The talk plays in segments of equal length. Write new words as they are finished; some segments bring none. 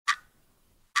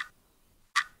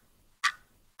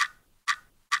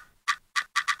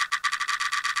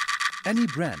Any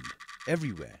brand,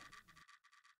 everywhere.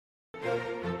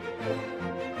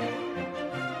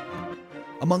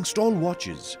 Amongst all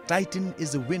watches, Titan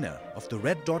is the winner of the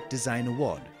Red Dot Design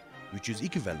Award, which is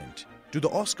equivalent to the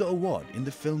Oscar Award in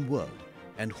the film world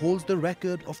and holds the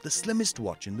record of the slimmest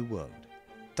watch in the world.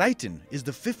 Titan is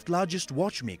the 5th largest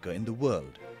watchmaker in the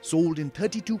world, sold in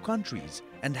 32 countries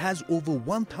and has over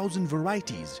 1,000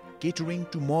 varieties, catering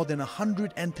to more than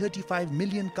 135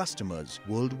 million customers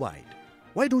worldwide.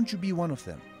 Why don't you be one of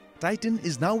them? Titan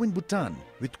is now in Bhutan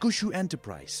with Kushu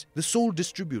Enterprise, the sole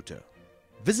distributor.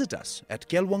 Visit us at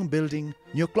Kelwang Building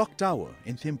near Clock Tower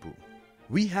in Thimphu.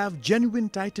 We have genuine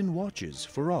Titan watches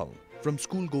for all, from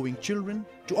school-going children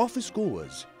to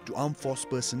office-goers to armed force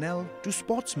personnel to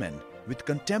sportsmen with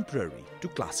contemporary to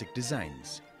classic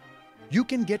designs. You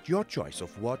can get your choice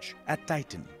of watch at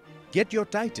Titan. Get your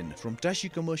Titan from Tashi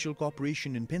Commercial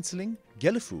Corporation in Penciling,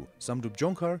 Gelefu, Samdup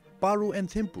DZONGKHA, Paro and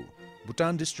Thimphu,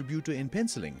 Bhutan Distributor in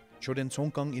Penciling, Choden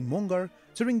Songkang in Mongar,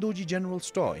 Tshering Dorji General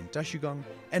Store in Tashigang,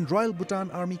 and Royal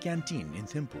Bhutan Army Canteen in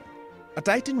Thimphu. A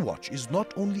Titan watch is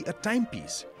not only a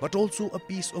timepiece, but also a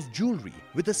piece of jewelry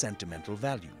with a sentimental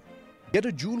value. Get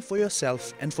a jewel for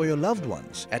yourself and for your loved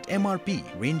ones at MRP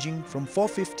ranging from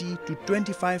 450 to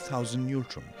 25,000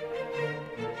 Nultrum.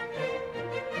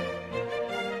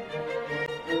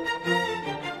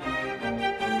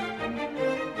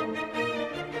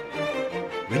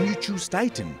 When you choose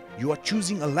Titan, you are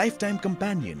choosing a lifetime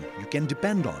companion you can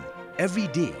depend on every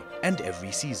day and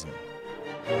every season.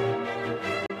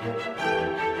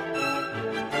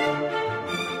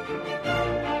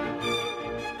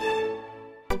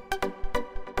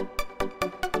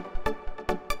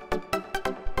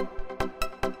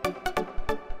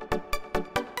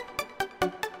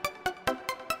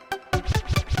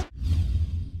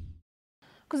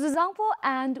 DZONGKHA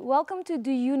and welcome to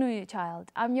Do You Know Your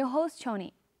Child? I'm your host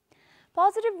Choni.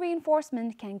 Positive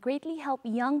reinforcement can greatly help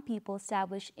young people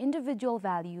establish individual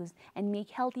values and make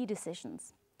healthy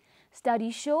decisions.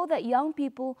 Studies show that young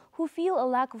people who feel a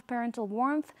lack of parental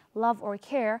warmth, love, or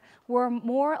care were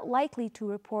more likely to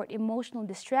report emotional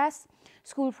distress,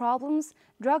 school problems,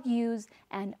 drug use,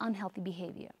 and unhealthy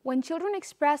behavior. When children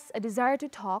express a desire to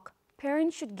talk,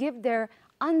 parents should give their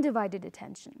undivided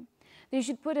attention. They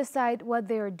should put aside what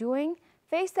they are doing,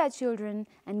 face that children,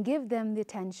 and give them the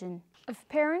attention. If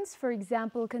parents, for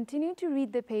example, continue to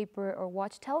read the paper or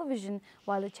watch television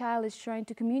while the child is trying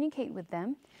to communicate with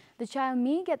them, the child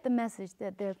may get the message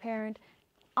that their parent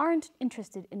aren't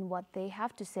interested in what they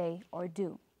have to say or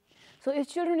do. So if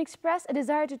children express a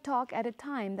desire to talk at a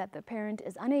time that the parent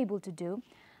is unable to do,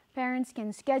 parents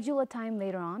can schedule a time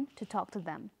later on to talk to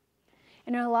them.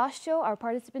 In our last show, our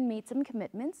participant made some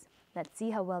commitments. Let's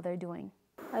see how well they're doing.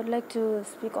 I'd like to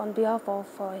speak on behalf of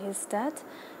his dad.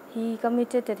 He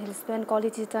committed that he'll spend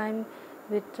quality time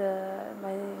with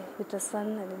the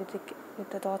son and with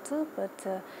the daughter,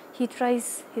 but he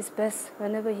tries his best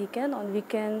whenever he can. On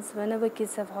weekends, whenever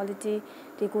kids have holiday,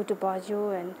 they go to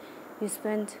Bajo and we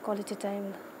spend quality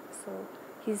time. So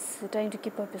he's trying to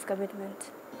keep up his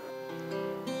commitment.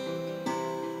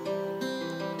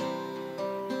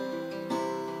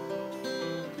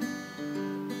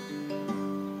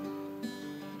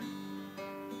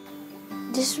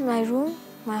 This is my room.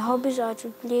 My hobbies are to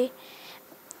play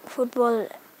football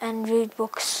and read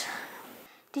books.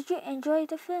 Did you enjoy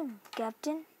the film,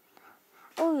 Captain?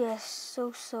 Oh yes,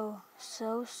 so.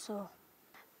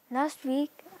 Last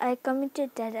week, I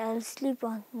committed that I'll sleep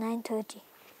on 9:30.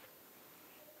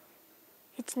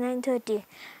 It's 9:30.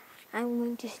 I'm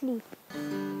going to sleep.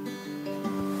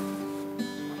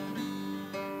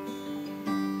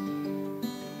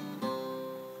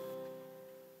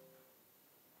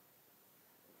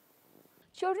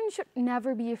 Children should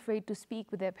never be afraid to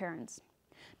speak with their parents.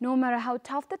 No matter how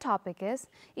tough the topic is,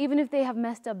 even if they have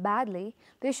messed up badly,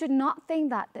 they should not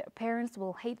think that their parents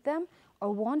will hate them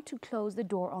or want to close the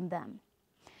door on them.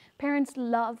 Parents'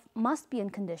 love must be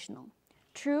unconditional.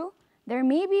 True, there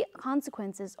may be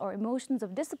consequences or emotions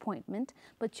of disappointment,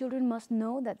 but children must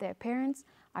know that their parents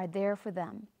are there for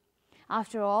them.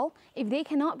 After all, if they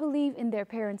cannot believe in their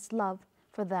parents' love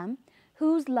for them,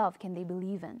 whose love can they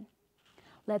believe in?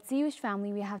 Let's see which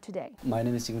family we have today. My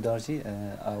name is Dorji.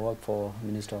 I work for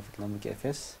Minister of Economic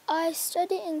Affairs. I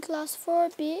study in class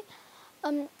 4B.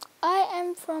 I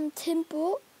am from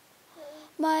Thimphu.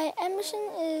 My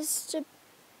ambition is to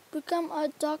become a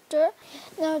doctor.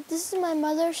 Now this is my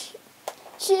mother.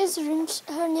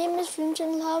 Her name is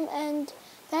Phuntsho, and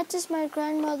that is my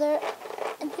grandmother.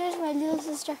 And here's my little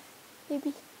sister,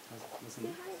 baby.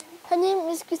 Her name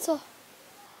is Kitso.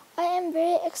 I am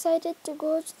very excited to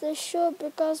go to the show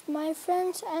because my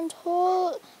friends and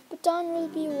whole Bhutan will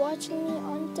be watching me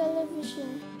on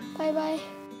television. Bye-bye.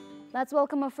 Let's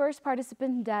welcome our first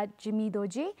participant, Dad Jimmy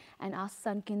Dorji, and ask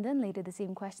son Kindan later the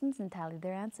same questions and tally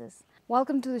their answers.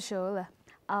 Welcome to the show.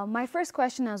 My first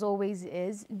question, as always,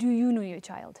 is: do you know your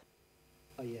child?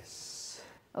 Yes.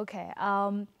 Okay.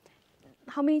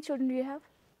 How many children do you have?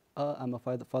 I'm a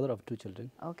father of 2 children.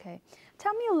 Okay.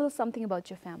 Tell me a little something about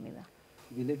your family.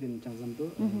 We live in Chhoden.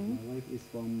 My wife is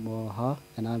from Ha,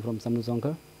 and I'm from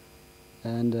DZONGKHA.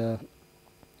 And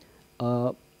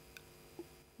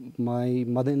my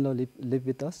mother-in-law live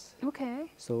with us. Okay.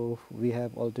 So we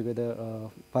have altogether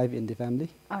 5 in the family.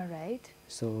 All right.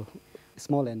 So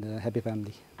small and happy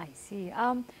family. I see.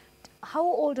 How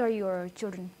old are your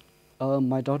children?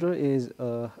 My daughter is,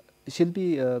 she'll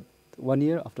be 1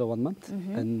 year after 1 month,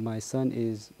 and my son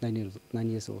is 9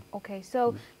 years old. Okay,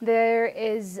 so there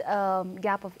is a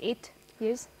gap of 8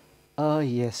 years?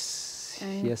 Yes.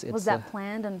 And yes. was that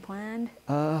planned, unplanned?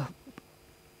 I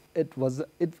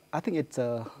think it's,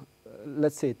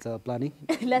 let's say it's planning.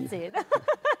 Let's say it.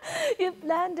 You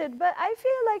planned it, but I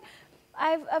feel like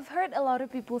I've heard a lot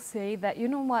of people say that, you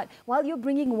know what, while you're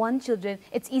bringing one children,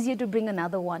 it's easier to bring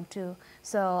another one too.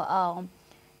 So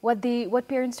what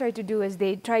parents try to do is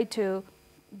they try to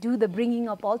do the bringing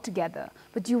up all together,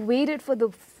 but you waited for the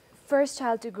first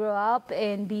child to grow up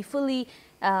and be fully,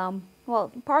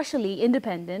 well, partially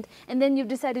independent, and then you've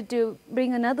decided to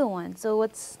bring another one. So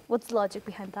what's the logic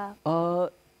behind that?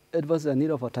 It was a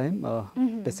need of our time.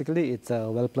 Basically, it's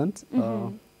well planned.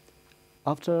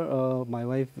 After my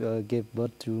wife gave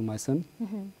birth to my son.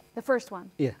 The first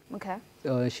one? Yeah. Okay.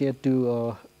 She had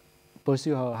to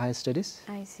pursue her higher studies.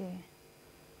 I see.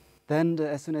 Then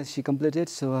as soon as she completed,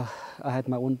 so I had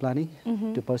my own planning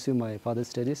to pursue my father's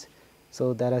studies.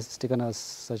 So that has taken us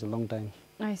such a long time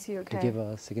I see, okay. to give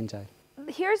a second child.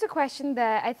 Here's a question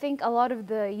that I think a lot of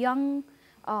the young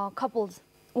couples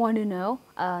want to know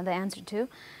the answer to.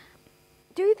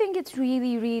 Do you think it's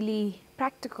really, really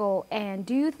practical, and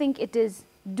do you think it is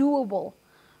doable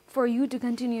for you to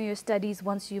continue your studies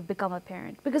once you've become a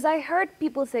parent? Because I heard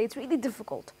people say it's really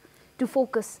difficult to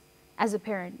focus as a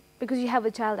parent because you have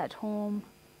a child at home.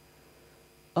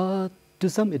 To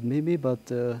some it may be, but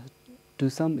to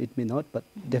some it may not. But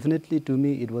definitely to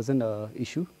me it wasn't an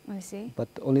issue. I see.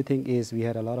 But the only thing is we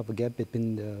had a lot of a gap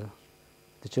between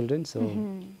the children. So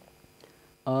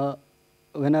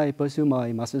when I pursued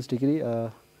my master's degree,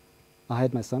 I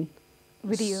had my son.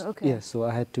 With you, okay. Yeah, so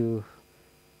I had to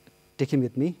take him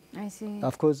with me. I see.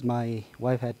 Of course, my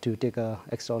wife had to take a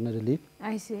extraordinary leave.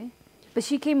 I see. But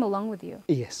she came along with you?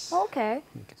 Yes. Okay.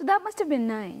 So that must have been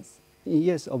nice.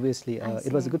 Yes, obviously.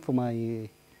 It was see. good for my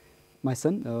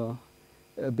son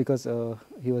because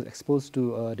he was exposed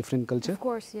to a different culture. Of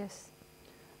course, yes.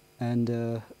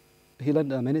 And he learned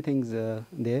many things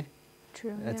there.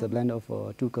 True. It's yeah. a blend of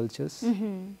 2 cultures.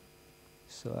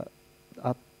 So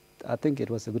I think it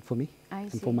was good for me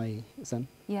and for my son.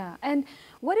 Yeah. And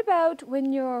what about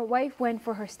when your wife went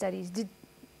for her studies?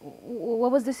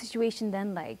 What was the situation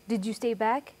then like? Did you stay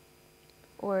back,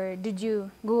 or did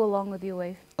you go along with your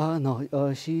wife?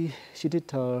 No, she did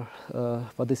her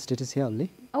for the studies here only.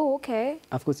 Oh, okay.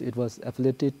 Of course, it was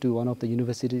affiliated to one of the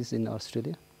universities in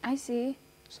Australia. I see.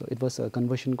 So it was a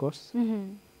conversion course.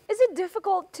 Is it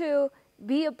difficult to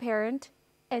be a parent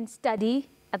and study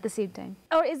at the same time?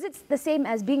 Or is it the same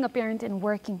as being a parent and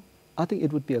working? I think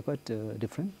it would be quite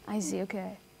different. I see,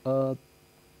 okay.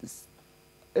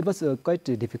 It was quite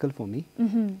difficult for me.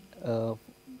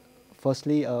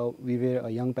 Firstly, we were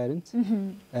young parents,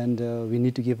 and we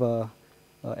need to give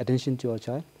attention to our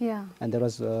child. Yeah. And that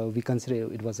was, we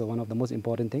consider it was one of the most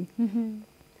important thing.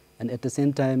 And at the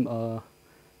same time,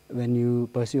 when you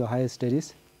pursue your higher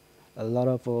studies, a lot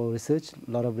of research,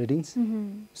 a lot of readings.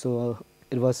 So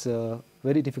it was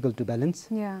very difficult to balance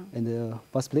in the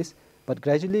first place. But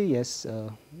gradually, yes,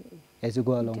 as you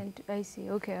go along. I see.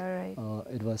 Okay, all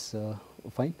right. It was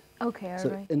fine. Okay, all so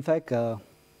right. in fact,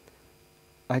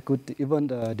 I could even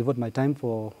devote my time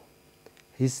for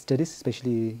his studies,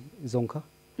 especially DZONGKHA.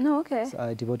 No, okay. So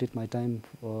I devoted my time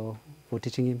for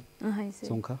teaching him I see.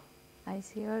 DZONGKHA. I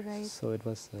see, all right. So it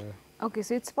was... okay,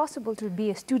 so it's possible to be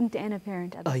a student and a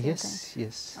parent at the same time.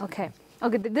 Yes. Okay.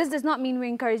 Okay, this does not mean we're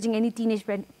encouraging any teenage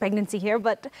pregnancy here,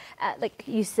 but like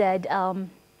you said,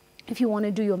 if you want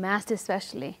to do your master's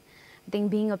especially, I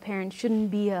think being a parent shouldn't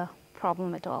be a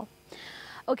problem at all.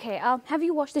 Okay, have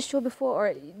you watched this show before,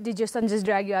 or did your son just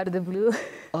drag you out of the blue?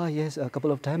 Yes, a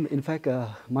couple of times. In fact,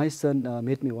 my son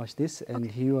made me watch this, and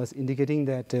he was indicating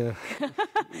that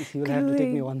he will have to take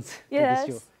me once to this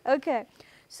show. Okay.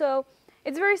 So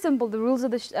It's very simple, the rules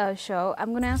of the show. I'm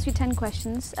going to ask you 10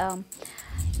 questions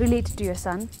related to your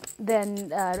son. Then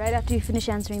right after you finish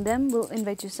answering them, we'll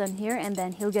invite your son here and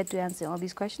then he'll get to answer all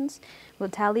these questions. We'll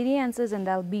tally the answers and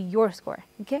that'll be your score,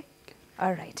 okay?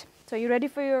 All right. So are you ready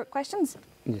for your questions?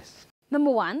 Yes.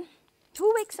 Number 1,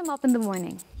 who wakes him up in the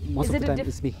morning? Most of the time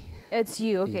it's me. It's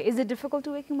you, okay. Yeah. Is it difficult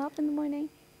to wake him up in the morning?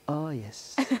 Oh,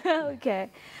 yes. Okay,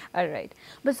 all right.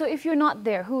 But so if you're not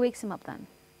there, who wakes him up then?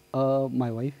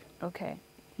 My wife. Okay,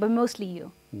 but mostly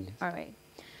you. Yes. All right.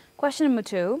 Question number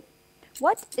 2.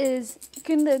 What is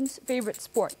Chhoden's favorite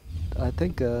sport? I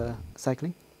think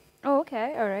cycling. Oh,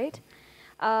 okay, all right.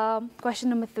 Question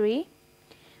number 3.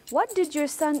 What did your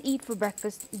son eat for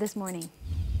breakfast this morning?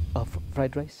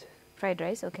 Fried rice. Fried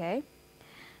rice, okay.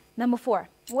 Number 4.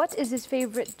 What is his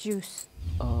favorite juice?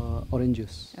 Orange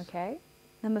juice. Okay.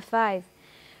 Number 5.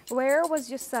 Where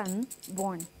was your son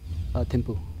born?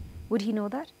 Tempo. Would he know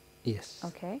that? Yes.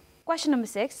 Okay. Question number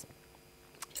 6.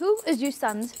 Who is your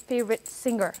son's favorite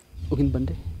singer? Ugin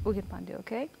Bande. Ugin Pandey,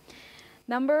 okay.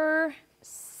 Number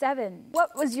 7.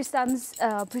 What was your son's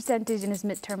percentage in his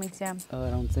midterm exam?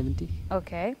 Around 70.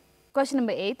 Okay. Question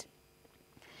number 8.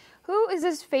 Who is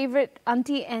his favorite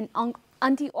auntie and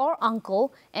auntie or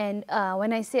uncle? And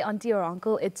when I say auntie or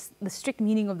uncle, it's the strict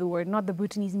meaning of the word, not the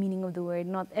Bhutanese meaning of the word,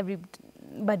 not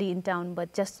everybody in town,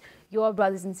 but just your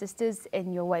brothers and sisters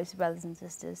and your wife's brothers and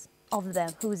sisters. Of them,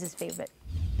 who is his favorite?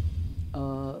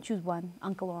 Choose one,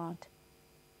 uncle or aunt.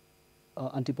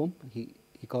 Auntie Bom. He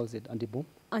calls it Auntie Bom.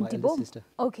 Auntie my Bom? elder sister.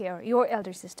 Okay, or your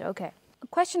elder sister, okay.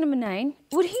 Question number 9.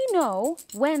 Would he know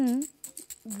when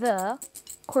the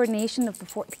coronation of the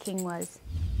 4th king was?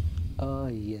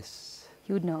 Yes.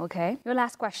 He would know, okay. Your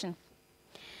last question.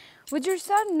 Would your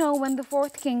son know when the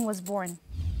 4th king was born?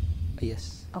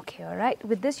 Yes. Okay, all right.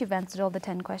 With this, you've answered all the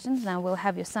 10 questions. Now we'll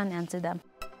have your son answer them.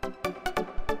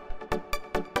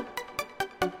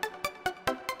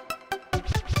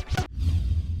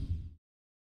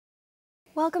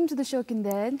 Welcome to the show,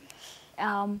 Chhoden.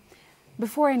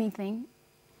 Before anything,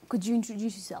 could you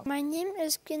introduce yourself? My name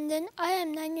is Chhoden. I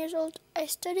am 9 years old. I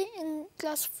study in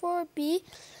class 4B.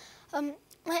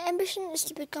 My ambition is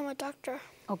to become a doctor.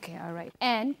 Okay, all right.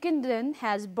 And Chhoden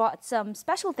has brought some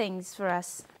special things for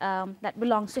us that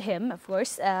belongs to him, of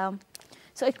course. So,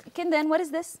 Chhoden, what is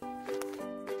this?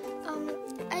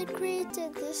 I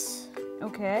created this.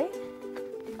 Okay.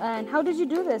 And how did you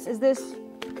do this? Is this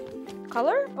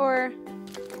color or?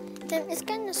 It's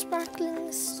kind of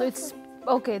sparkling. So it's,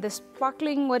 okay, the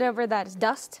sparkling whatever that is,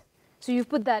 dust. So you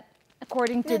put that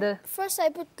according to the... First I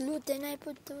put glue, then I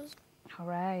put those. All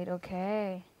right,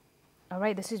 okay. All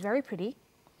right, this is very pretty.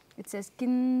 It says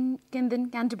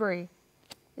Chhoden, Canterbury.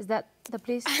 Is that the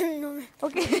place? I don't know.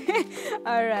 Okay.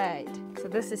 All right. So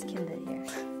this is Chhoden here.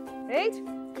 Right?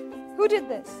 Who did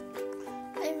this?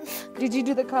 Did you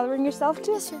do the coloring yourself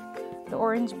too? Yes, sir. The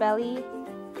orange belly.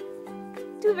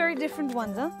 2 very different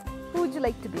ones, huh? Who would you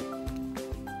like to be?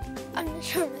 I'm not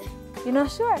sure. You're not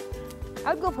sure?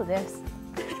 I would go for this.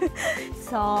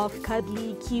 Soft,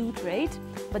 cuddly, cute, right?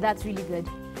 But that's really good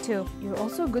too. You're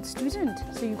also a good student.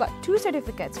 So you got 2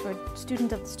 certificates for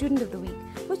student of the week.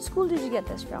 Which school did you get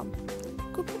this from?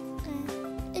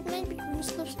 It might be Green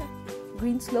Slopes, sir.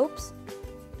 Green Slopes?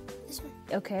 This one.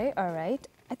 Okay, all right.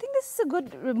 I think this is a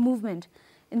good movement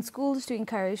in schools to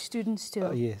encourage students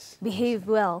to Yes. behave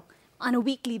well on a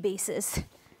weekly basis.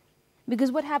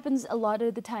 Because what happens a lot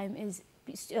of the time is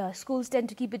schools tend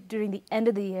to keep it during the end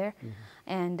of the year,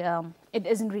 and it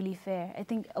isn't really fair. I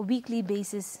think a weekly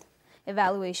basis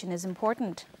evaluation is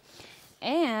important.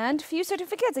 And few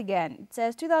certificates again. It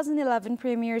says 2011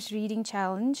 Premier's Reading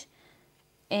Challenge.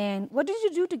 And what did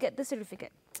you do to get the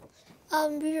certificate?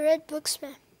 We read books,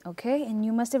 ma'am. Okay, and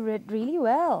you must have read really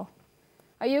well.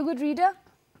 Are you a good reader?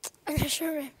 I'm not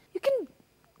sure, ma'am. You can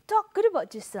talk good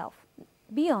about yourself.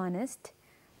 Be honest.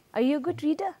 Are you a good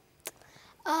reader?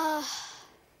 You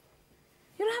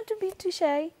don't have to be too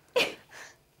shy.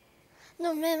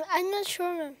 No, ma'am. I'm not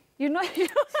sure, ma'am. You're not. If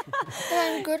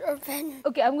I'm good or bad.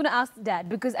 Okay, I'm going to ask Dad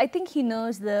because I think he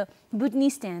knows the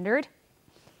Bhutanese standard.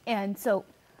 And so,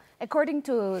 according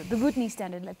to the Bhutanese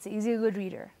standard, let's say, is he a good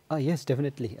reader? Yes,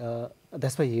 definitely.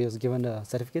 That's why he was given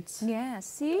certificates Yeah,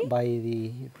 see? by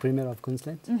the Premier of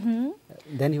Queensland.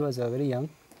 Then he was very young.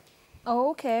 Oh,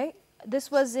 okay. This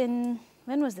was in,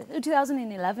 when was this?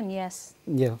 2011, yes.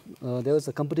 Yeah, there was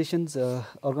a competitions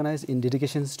organized in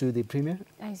dedications to the Premier.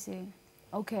 I see.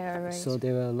 Okay, all right. So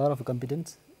there were a lot of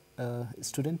competent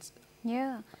students.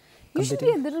 Yeah. You should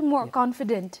be a little more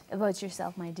confident about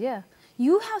yourself, my dear.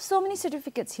 You have so many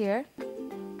certificates here.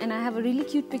 And I have a really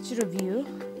cute picture of you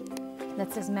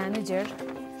that says manager.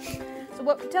 So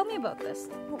So tell me about this.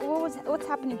 What's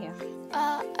happening here?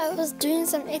 I was doing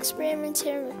some experiments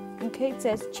here. Okay, it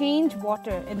says change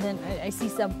water, and then I see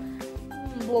some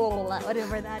blah, blah, blah,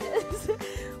 whatever that is.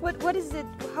 What is it?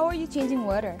 How are you changing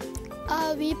water?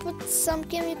 We put some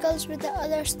chemicals with the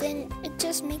others, then it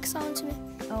just makes sounds.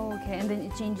 Oh, okay, and then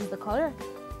it changes the color?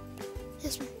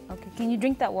 Yes, ma'am. Okay, can you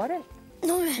drink that water?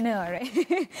 No, ma'am. No, all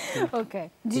right.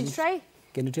 Okay. Did you try?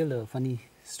 Can you tell a funny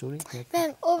story?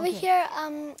 Ma'am, over here,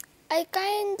 I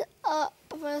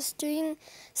was doing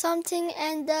something,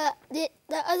 and the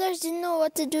others didn't know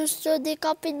what to do, so they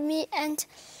copied me, and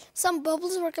some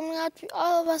bubbles were coming out.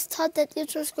 All of us thought that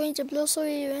it was going to blow, so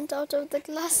we went out of the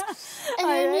class. And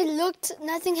when we looked,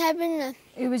 nothing happened.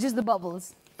 It was just the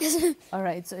bubbles. All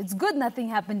right, so it's good nothing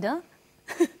happened, huh?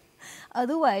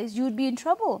 Otherwise, you would be in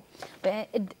trouble. But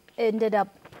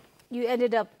you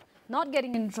ended up not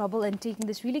getting in trouble and taking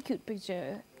this really cute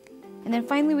picture. And then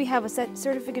finally, we have a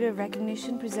certificate of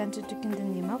recognition presented to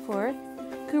Kindan for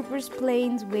Cooper's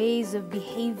Plain's ways of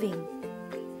behaving.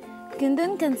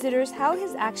 Kindan considers how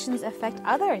his actions affect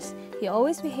others. He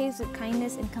always behaves with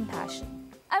kindness and compassion.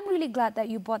 I'm really glad that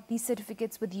you brought these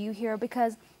certificates with you here,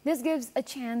 because this gives a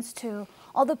chance to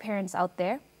all the parents out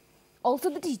there, also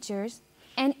the teachers,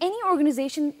 and any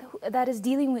organization that is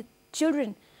dealing with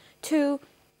children to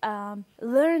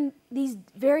learn these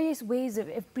various ways of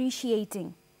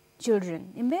appreciating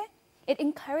children. It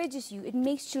encourages you. It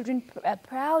makes children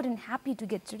proud and happy to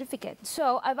get certificates.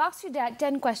 So I've asked your dad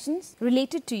 10 questions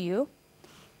related to you.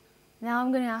 Now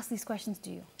I'm going to ask these questions to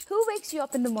you. Who wakes you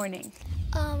up in the morning?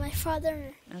 My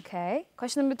father. Okay.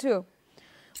 Question number 2.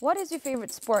 What is your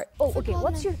favorite sport? Oh, okay.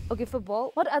 Football,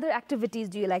 Football. What other activities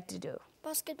do you like to do?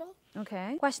 Basketball.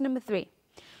 Okay. Question number 3.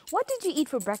 What did you eat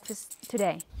for breakfast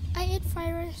today? I ate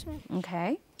fried rice, ma'am.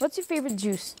 Okay. What's your favorite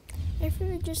juice? My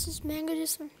favorite juice is mango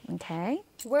juice, ma'am. Okay.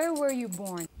 Where were you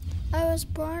born? I was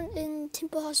born in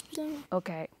Temple Hospital, ma'am.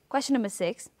 Okay. Question number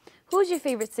 6. Who's your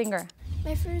favorite singer?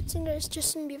 My favorite singer is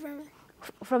Justin Bieber, ma'am.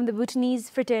 From the Bhutanese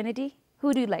fraternity?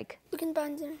 Who do you like? Ukin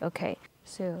Banzer. Okay.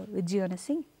 So, would you want to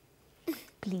sing?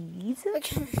 Please?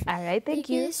 Okay. All right, thank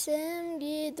you. I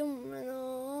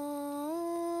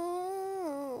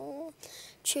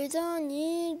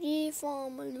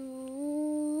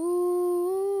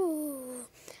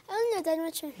don't know that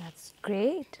much. That's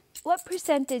great. What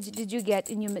percentage did you get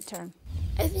in your midterm?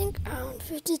 I think around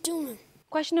 52, man.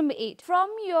 Question number 8. From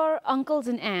your uncles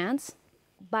and aunts,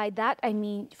 by that I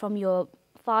mean from your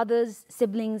father's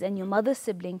siblings and your mother's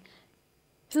sibling,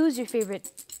 who's your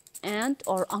favorite aunt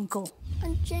or uncle?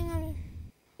 Aunt Jenga.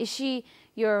 Is she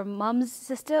your mom's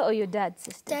sister or your dad's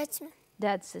sister? Dad's, man.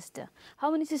 Dad's sister.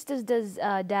 How many sisters does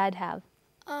dad have?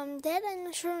 Dad, I'm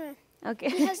not sure, man. Okay.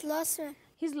 He has lots, man.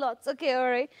 He's lots. Okay, all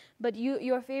right. But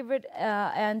your favorite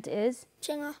aunt is?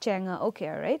 Jenga. Chenga. Okay,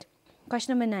 all right.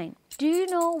 Question number 9. Do you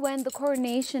know when the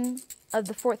coronation of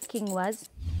the 4th king was?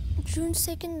 June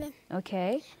 2nd, ma'am.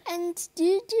 Okay. And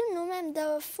did you know, ma'am,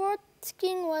 the 4th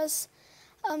king was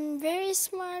very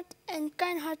smart and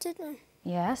kind-hearted, ma'am.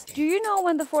 Yes. Do you know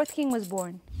when the 4th king was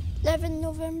born? 11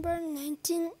 November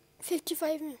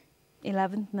 1955, ma'am.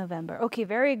 11th November. Okay,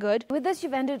 very good. With this,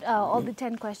 you've ended all the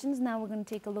 10 questions. Now we're going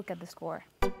to take a look at the score.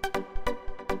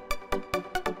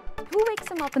 Who wakes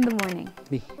him up in the morning?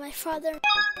 Me. My father.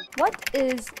 What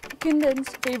is Kundan's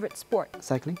favorite sport?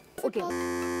 Cycling. Okay.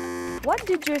 What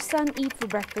did your son eat for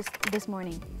breakfast this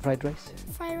morning? Fried rice.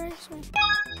 Fried rice, ma'am.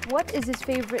 What is his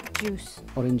favorite juice?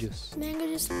 Orange juice. Mango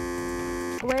juice.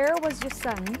 Where was your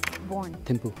son born?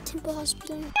 Temple. Temple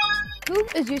Hospital. Who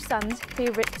is your son's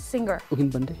favorite singer?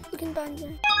 Ukin Bande. Ukin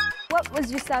Banzer. What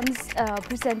was your son's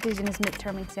percentage in his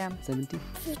midterm exam? 70.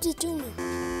 52,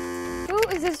 ma'am. Who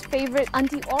is his favorite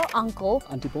auntie or uncle?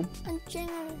 Auntie Pom. Aunt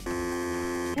Jenga,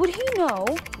 ma'am. Would he know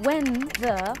when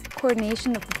the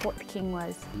coronation of the 4th king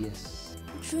was? Yes.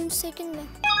 June 2nd, ma'am.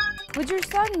 Would your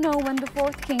son know when the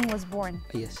 4th king was born?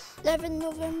 Yes. 11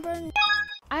 November.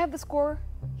 I have the score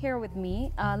here with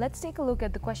me. Let's take a look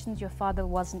at the questions your father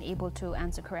wasn't able to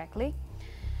answer correctly.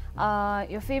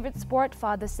 Your favorite sport,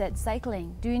 father said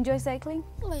cycling. Do you enjoy cycling?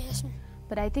 Oh, yes, ma'am.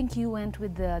 But I think you went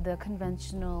with the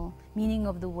conventional meaning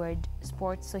of the word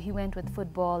sports. So he went with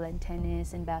football and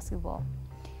tennis and basketball.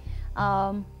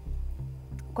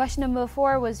 Question number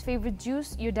 4 was favorite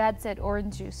juice. Your dad said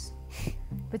orange juice.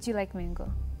 But you like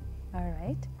mango. All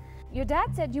right. Your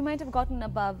dad said you might have gotten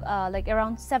above like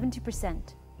around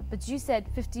 70%. But you said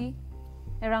 50,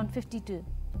 around 52.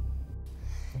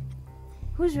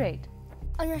 Who's right?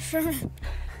 I'm not sure.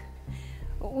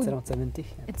 It's around 70.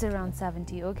 It's around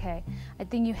 70, okay. I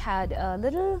think you had a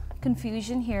little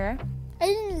confusion here. I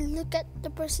didn't look at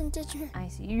the percentage. I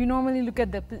see. You normally look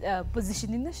at the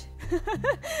position in the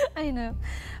I know.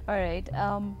 All right.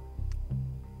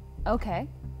 Okay.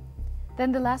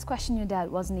 Then the last question your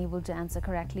dad wasn't able to answer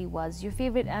correctly was your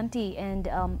favorite auntie, and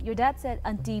your dad said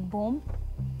Auntie Bom,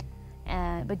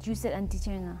 but you said Auntie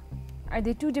Tshering. Are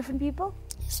they two different people?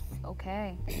 Yes.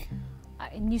 Okay.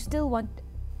 And you still want,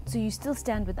 so you still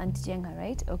stand with Auntie Tshering,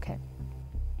 right? Okay.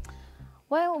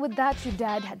 Well, with that, your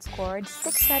dad had scored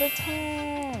 6 out of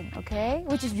 10, okay?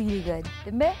 Which is really good.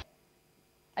 Dimbe?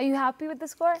 Are you happy with the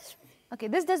score? Okay,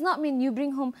 this does not mean you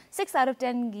bring home 6 out of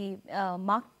 10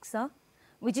 marks, huh?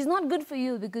 Which is not good for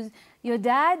you because your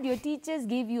dad, your teachers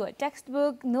gave you a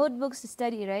textbook, notebooks to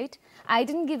study, right? I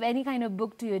didn't give any kind of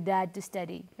book to your dad to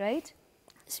study, right?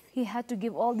 He had to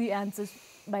give all the answers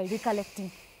by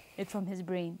recollecting it from his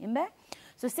brain. Imbe?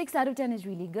 So 6 out of 10 is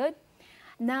really good.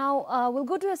 Now, we'll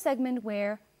go to a segment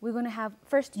where we're going to have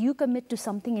first you commit to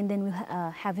something and then we'll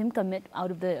have him commit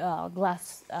out of the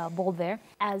glass bowl there.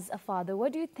 As a father,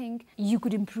 what do you think you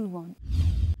could improve on?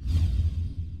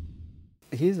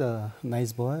 He's a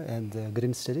nice boy and good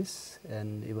in studies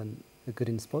and even good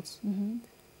in sports.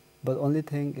 But only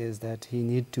thing is that he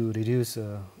need to reduce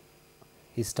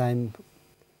his time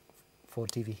for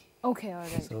TV. Okay, all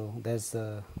right. So that's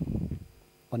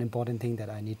one important thing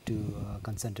that I need to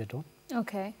concentrate on.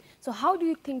 Okay. So how do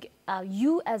you think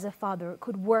you as a father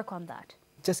could work on that?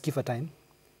 Just give a time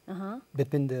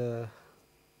between the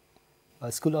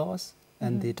school hours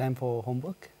and the time for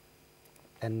homework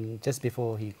and just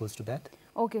before he goes to bed.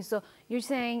 Okay, so you're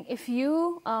saying if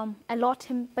you allot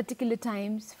him particular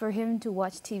times for him to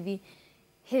watch TV,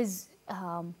 his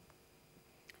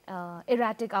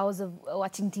erratic hours of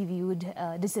watching TV would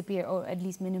disappear or at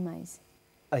least minimize?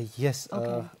 Yes.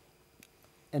 Okay.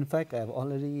 In fact, I've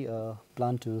already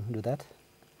planned to do that.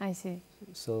 I see.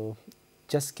 So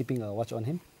just keeping a watch on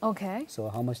him. Okay. So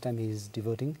how much time he's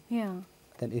devoting. Yeah.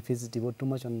 Then if he's devoted too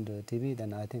much on the TV,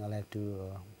 then I think I'll have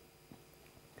to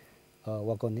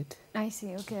work on it. I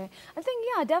see, okay. I think,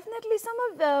 yeah, definitely some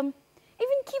of them,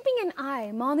 even keeping an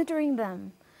eye, monitoring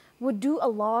them, would do a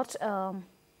lot of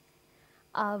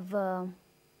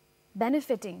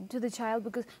benefiting to the child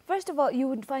because, first of all, you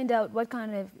would find out what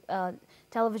kind of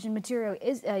television material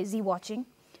is he watching.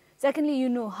 Secondly, you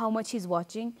know how much he's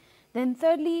watching. Then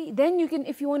thirdly, then you can,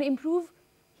 if you want to improve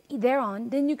thereon,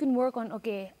 then you can work on,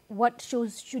 okay, what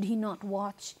shows should he not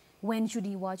watch? When should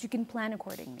he watch? You can plan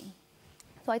accordingly.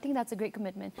 So I think that's a great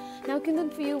commitment. Now,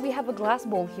 Chhoden, for you, we have a glass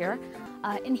bowl here.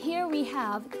 In here we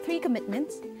have 3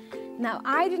 commitments. Now,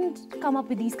 I didn't come up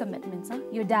with these commitments. Huh?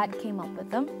 Your dad came up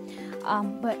with them.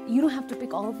 But you don't have to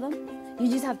pick all of them. You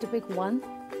just have to pick one.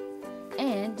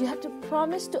 And you have to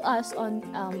promise to us on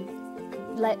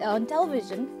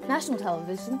television, national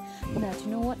television, that,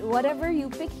 you know what, whatever you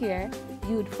pick here,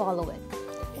 you would follow it.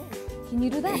 Can you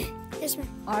do that? Yes, ma'am.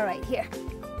 All right, here.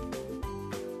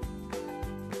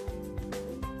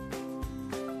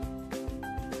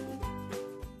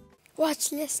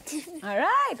 Watch less TV. All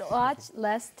right, watch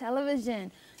less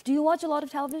television. Do you watch a lot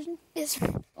of television? Yes,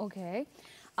 ma'am. Okay.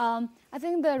 I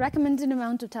think the recommended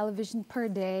amount of television per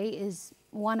day is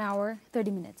 1 hour,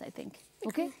 30 minutes, I think.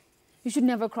 Okay? You should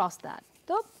never cross that.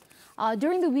 So,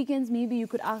 during the weekends, maybe you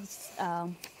could ask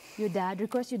your dad,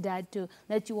 request your dad to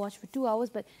let you watch for 2 hours,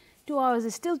 but 2 hours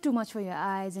is still too much for your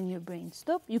eyes and your brain.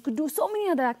 Stop. You could do so many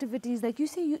other activities. Like you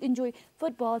say, you enjoy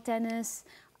football, tennis,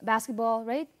 basketball,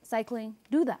 right? Cycling.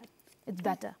 Do that. It's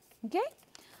better. Okay?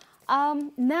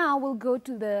 Now we'll go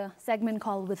to the segment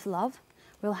called With Love.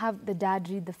 We'll have the dad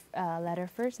read the letter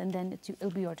first, and then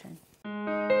it'll be your turn.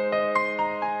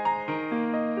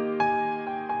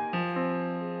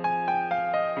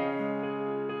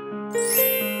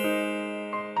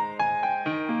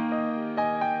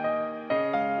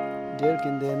 Dear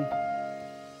Chhoden,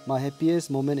 my happiest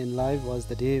moment in life was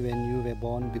the day when you were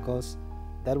born because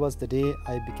that was the day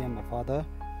I became a father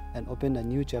and opened a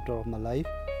new chapter of my life.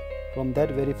 From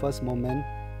that very first moment,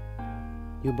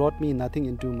 you brought me nothing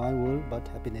into my world but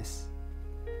happiness.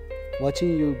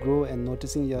 Watching you grow and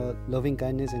noticing your loving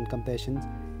kindness and compassion,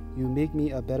 you make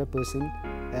me a better person,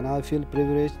 and I feel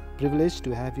privileged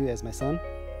to have you as my son.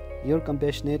 Your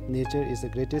compassionate nature is the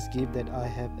greatest gift that I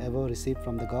have ever received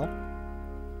from the God.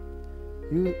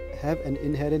 You have an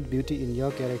inherent beauty in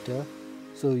your character,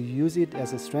 so use it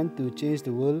as a strength to change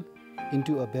the world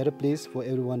into a better place for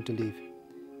everyone to live.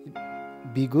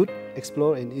 Be good,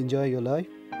 explore and enjoy your life.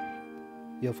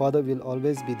 Your father will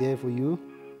always be there for you,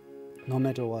 no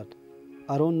matter what.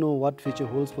 I don't know what future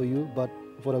holds for you, but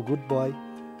for a good boy,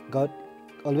 God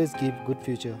always gives good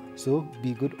future. So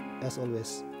be good as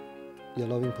always. Your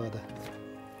loving father.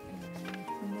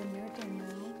 And then your turn now.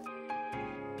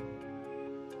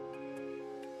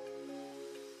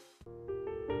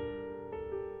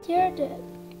 Dear Dad,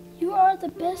 you are the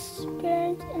best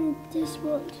parent in this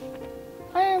world.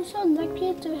 I am so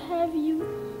lucky to have you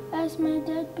as my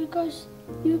dad because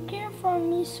you care for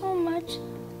me so much.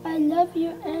 I love you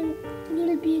and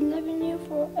will be loving you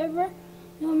forever,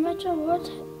 no matter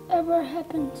whatever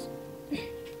happens.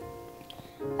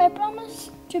 I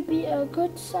promise to be a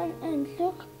good son and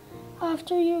look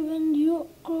after you when you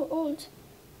grow old.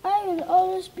 I will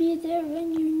always be there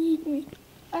when you need me.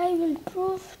 I will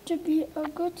prove to be a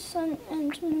good son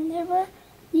and will never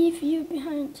leave you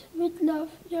behind. With love,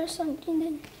 your son,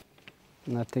 Chhoden.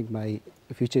 I think my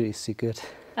future is secret.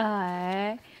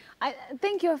 I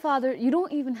think your father, you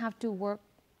don't even have to work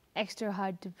extra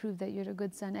hard to prove that you're a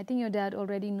good son. I think your dad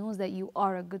already knows that you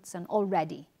are a good son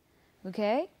already.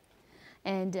 Okay?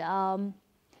 And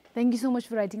thank you so much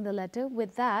for writing the letter.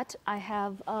 With that, I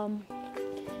have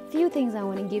few things I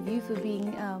want to give you for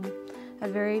being a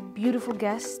very beautiful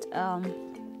guest,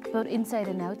 both inside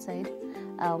and outside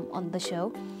on the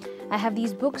show. I have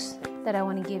these books that I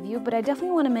want to give you, but I definitely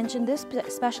want to mention this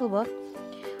special book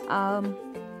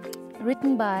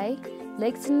written by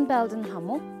Lexon Belden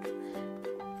Hummel.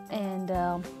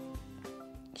 And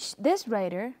this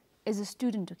writer is a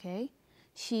student, okay?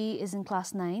 She is in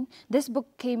class 9. This book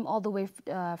came all the way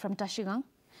from Tshering.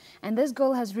 And this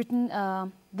girl has written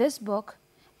this book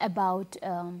about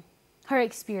her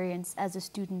experience as a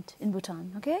student in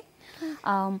Bhutan, okay?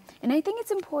 And I think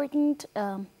it's important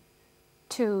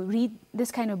to read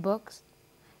this kind of books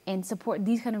and support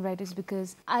these kind of writers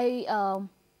because I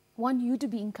want you to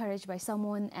be encouraged by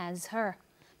someone as her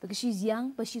because she's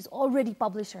young, but she's already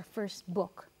published her first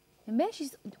book.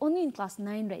 She's only in class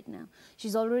 9 right now.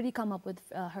 She's already come up with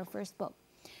her first book.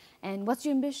 And what's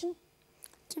your ambition?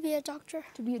 To be a doctor.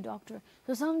 To be a doctor.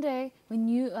 So someday when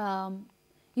you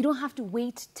don't have to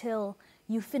wait till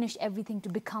you finish everything to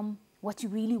become what you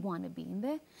really want to be.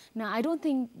 Now, I don't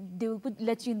think they will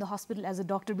let you in the hospital as a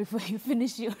doctor before you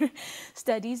finish your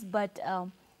studies, but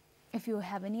if you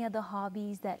have any other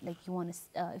hobbies that like you want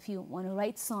to, if you want to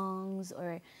write songs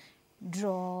or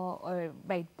draw or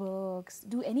write books,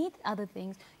 do any other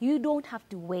things, you don't have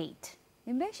to wait.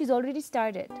 She's already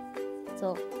started.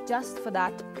 So just for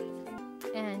that.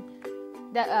 And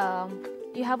that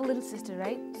you have a little sister,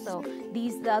 right? So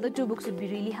the other 2 books would be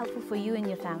really helpful for you and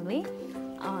your family.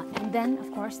 And then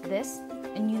of course this,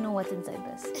 and you know what's inside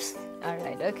this. All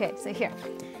right, okay, so here,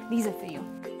 these are for you.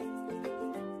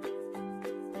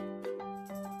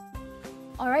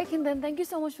 All right, Chhoden, thank you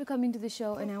so much for coming to the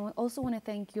show. And I also want to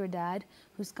thank your dad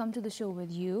who's come to the show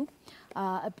with you.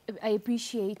 I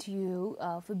appreciate you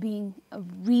for being a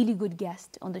really good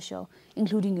guest on the show,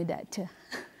 including your dad too.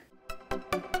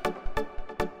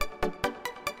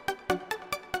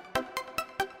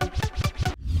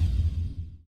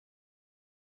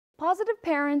 Positive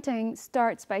parenting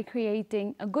starts by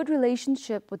creating a good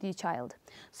relationship with your child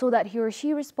so that he or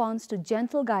she responds to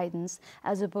gentle guidance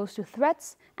as opposed to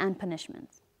threats and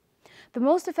punishments. The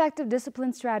most effective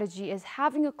discipline strategy is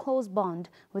having a close bond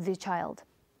with your child.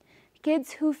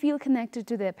 Kids who feel connected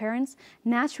to their parents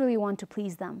naturally want to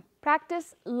please them.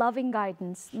 Practice loving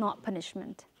guidance, not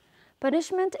punishment.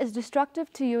 Punishment is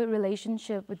destructive to your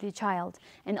relationship with your child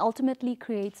and ultimately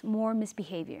creates more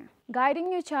misbehavior.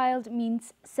 Guiding your child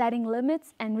means setting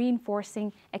limits and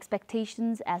reinforcing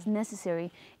expectations as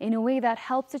necessary in a way that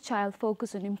helps the child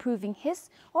focus on improving his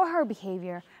or her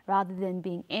behavior rather than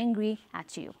being angry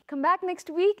at you. Come back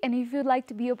next week, and if you'd like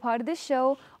to be a part of this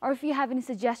show or if you have any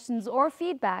suggestions or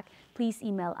feedback, please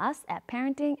email us at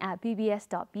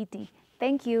parenting@pbs.bt.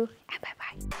 Thank you and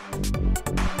bye-bye.